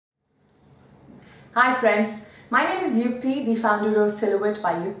Hi friends, my name is Yukti, the founder of Silhouette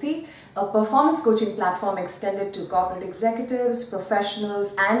by Yukti, a performance coaching platform extended to corporate executives,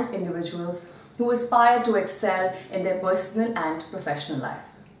 professionals and individuals who aspire to excel in their personal and professional life.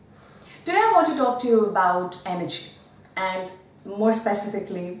 Today I want to talk to you about energy and more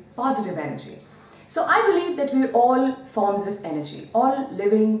specifically positive energy. So I believe that we're all forms of energy. All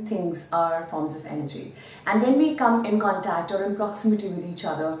living things are forms of energy. And when we come in contact or in proximity with each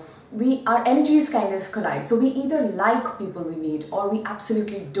other, our energies kind of collide. So we either like people we meet or we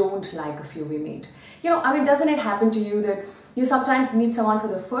absolutely don't like a few we meet. Doesn't it happen to you that you sometimes meet someone for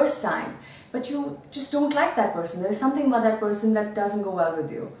the first time, but you just don't like that person? There's something about that person that doesn't go well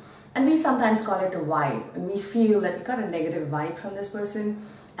with you. And we sometimes call it a vibe, and we feel that we got a negative vibe from this person,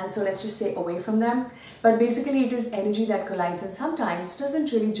 and so let's just stay away from them. But basically it is energy that collides and sometimes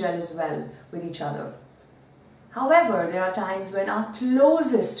doesn't really gel as well with each other. However, there are times when our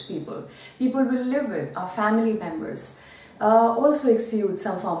closest people we live with, our family members, also exude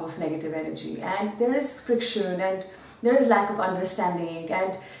some form of negative energy, and there is friction and there is lack of understanding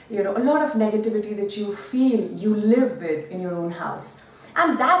and a lot of negativity that you feel you live with in your own house.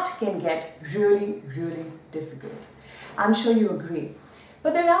 And that can get really, really difficult. I'm sure you agree.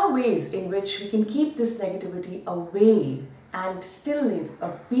 But there are ways in which we can keep this negativity away and still live a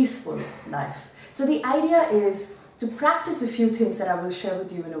peaceful life. So the idea is to practice a few things that I will share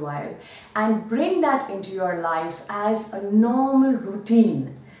with you in a while and bring that into your life as a normal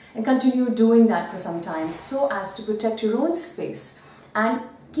routine and continue doing that for some time so as to protect your own space and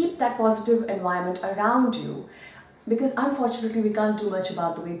keep that positive environment around you. Because unfortunately we can't do much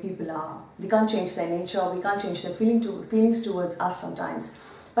about the way people are. We can't change their nature, we can't change their feelings towards us sometimes.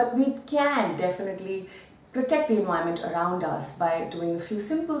 But we can definitely protect the environment around us by doing a few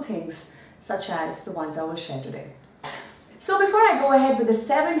simple things such as the ones I will share today. So before I go ahead with the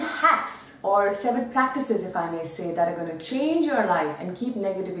 7 hacks or 7 practices, if I may say, that are going to change your life and keep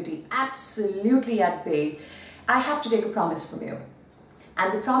negativity absolutely at bay, I have to take a promise from you.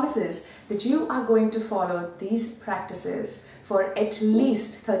 And the promise is that you are going to follow these practices for at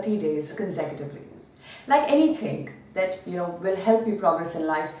least 30 days consecutively. Like anything that will help you progress in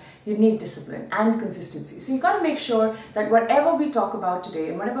life, you need discipline and consistency. So you got to make sure that whatever we talk about today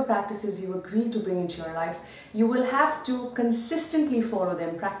and whatever practices you agree to bring into your life, you will have to consistently follow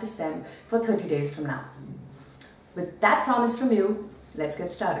them, practice them for 30 days from now. With that promise from you, let's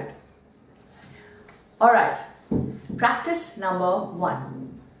get started. All right. Practice number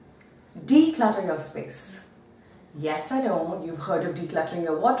 1. Declutter your space. Yes, I know you've heard of decluttering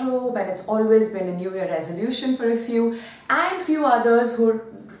your wardrobe, and it's always been a New Year resolution for a few, and few others who are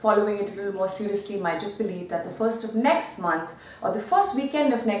following it a little more seriously might just believe that the first of next month or the first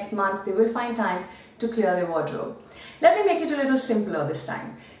weekend of next month they will find time to clear their wardrobe. Let me make it a little simpler this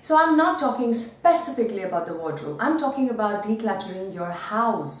time. So I'm not talking specifically about the wardrobe. I'm talking about decluttering your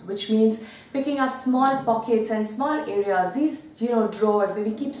house, which means picking up small pockets and small areas, these drawers where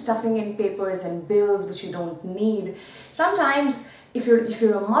we keep stuffing in papers and bills which you don't need. Sometimes if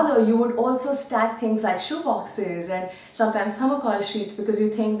you're a mother, you would also stack things like shoe boxes and sometimes thermocol sheets because you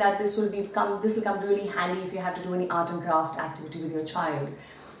think that this will come really handy if you have to do any art and craft activity with your child.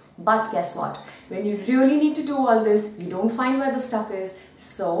 But guess what? When you really need to do all this, you don't find where the stuff is,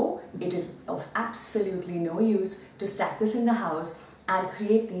 so it is of absolutely no use to stack this in the house and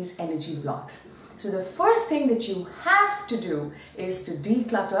create these energy blocks. So the first thing that you have to do is to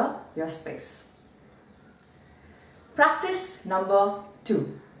declutter your space. Practice number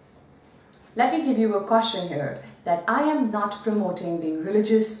 2. Let me give you a caution here that I am not promoting being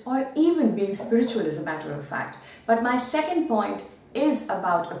religious or even being spiritual, as a matter of fact. But my second point is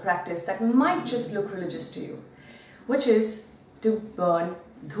about a practice that might just look religious to you, which is to burn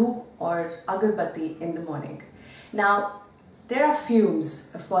dhoop or agarbatti in the morning. Now, there are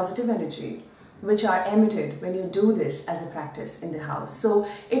fumes of positive energy which are emitted when you do this as a practice in the house. So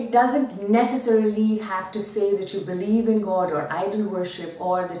it doesn't necessarily have to say that you believe in God or idol worship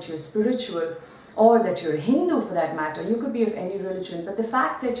or that you're spiritual or that you're Hindu for that matter. You could be of any religion, but the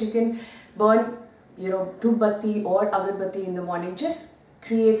fact that you can burn dhoop batti or agarbatti in the morning just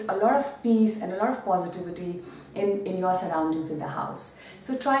creates a lot of peace and a lot of positivity in your surroundings in the house.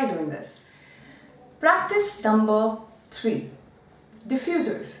 So try doing this. Practice number 3.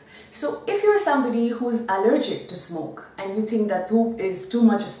 Diffusers. So if you're somebody who's allergic to smoke and you think that dhoop is too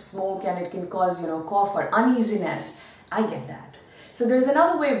much of smoke and it can cause cough or uneasiness, I get that. So there's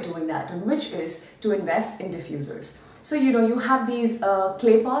another way of doing that, which is to invest in diffusers. So you have these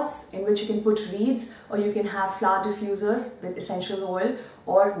clay pots in which you can put reeds, or you can have flower diffusers with essential oil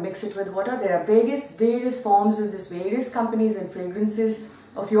or mix it with water. There are various forms of this, various companies and fragrances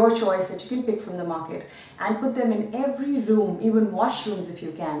of your choice that you can pick from the market and put them in every room, even washrooms if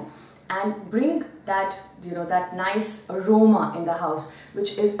you can, and bring that, that nice aroma in the house,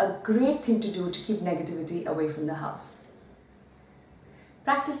 which is a great thing to do to keep negativity away from the house.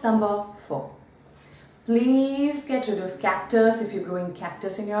 Practice number 4. Please get rid of cactus if you're growing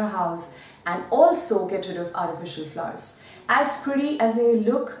cactus in your house, and also get rid of artificial flowers. As pretty as they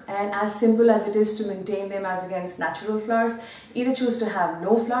look and as simple as it is to maintain them as against natural flowers, either choose to have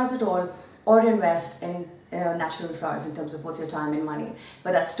no flowers at all or invest in natural flowers in terms of both your time and money.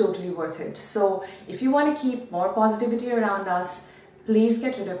 But that's totally worth it. So if you want to keep more positivity around us, please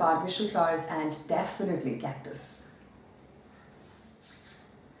get rid of artificial flowers and definitely cactus.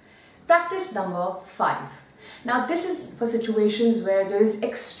 Practice number 5. Now this is for situations where there is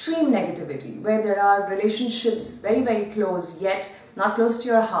extreme negativity, where there are relationships very, very close yet not close to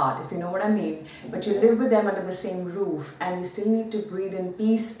your heart, if you know what I mean, but you live with them under the same roof and you still need to breathe in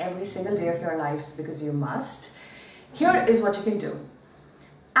peace every single day of your life because you must. Here is what you can do.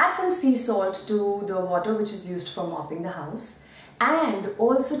 Add some sea salt to the water which is used for mopping the house, and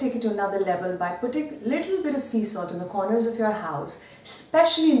also take it to another level by putting a little bit of sea salt in the corners of your house,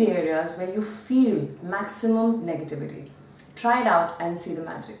 especially in the areas where you feel maximum negativity. Try it out and see the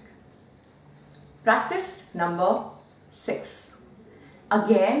magic. Practice number 6.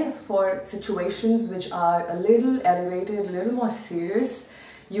 Again, for situations which are a little elevated, a little more serious,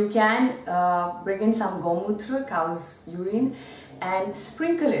 you can bring in some gomutra, cow's urine, and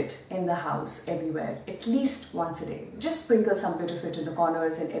sprinkle it in the house everywhere, at least once a day. Just sprinkle some bit of it in the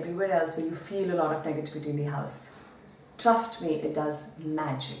corners and everywhere else where you feel a lot of negativity in the house. Trust me, it does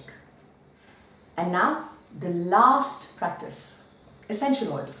magic. And now, the last practice,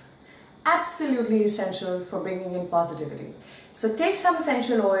 essential oils. Absolutely essential for bringing in positivity. So take some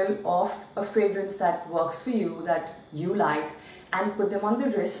essential oil of a fragrance that works for you, that you like, and put them on the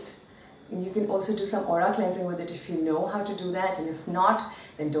wrist. And you can also do some aura cleansing with it if you know how to do that, and if not,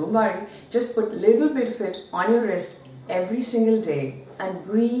 then don't worry. Just put a little bit of it on your wrist every single day and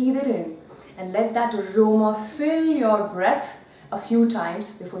breathe it in and let that aroma fill your breath a few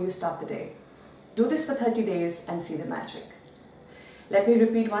times before you start the day. Do this for 30 days and see the magic. Let me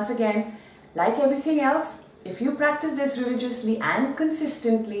repeat once again, like everything else, if you practice this religiously and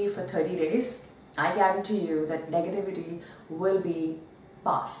consistently for 30 days, I guarantee you that negativity will be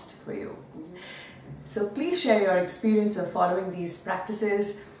past for you. So please share your experience of following these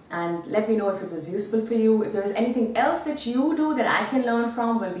practices and let me know if it was useful for you. If there's anything else that you do that I can learn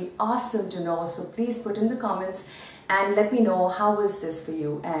from, will be awesome to know. So please put in the comments and let me know how was this for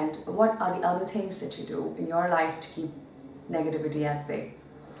you and what are the other things that you do in your life to keep negativity at bay.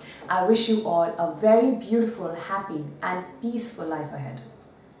 I wish you all a very beautiful, happy and peaceful life ahead.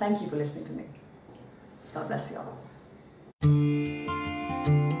 Thank you for listening to me. God bless you all.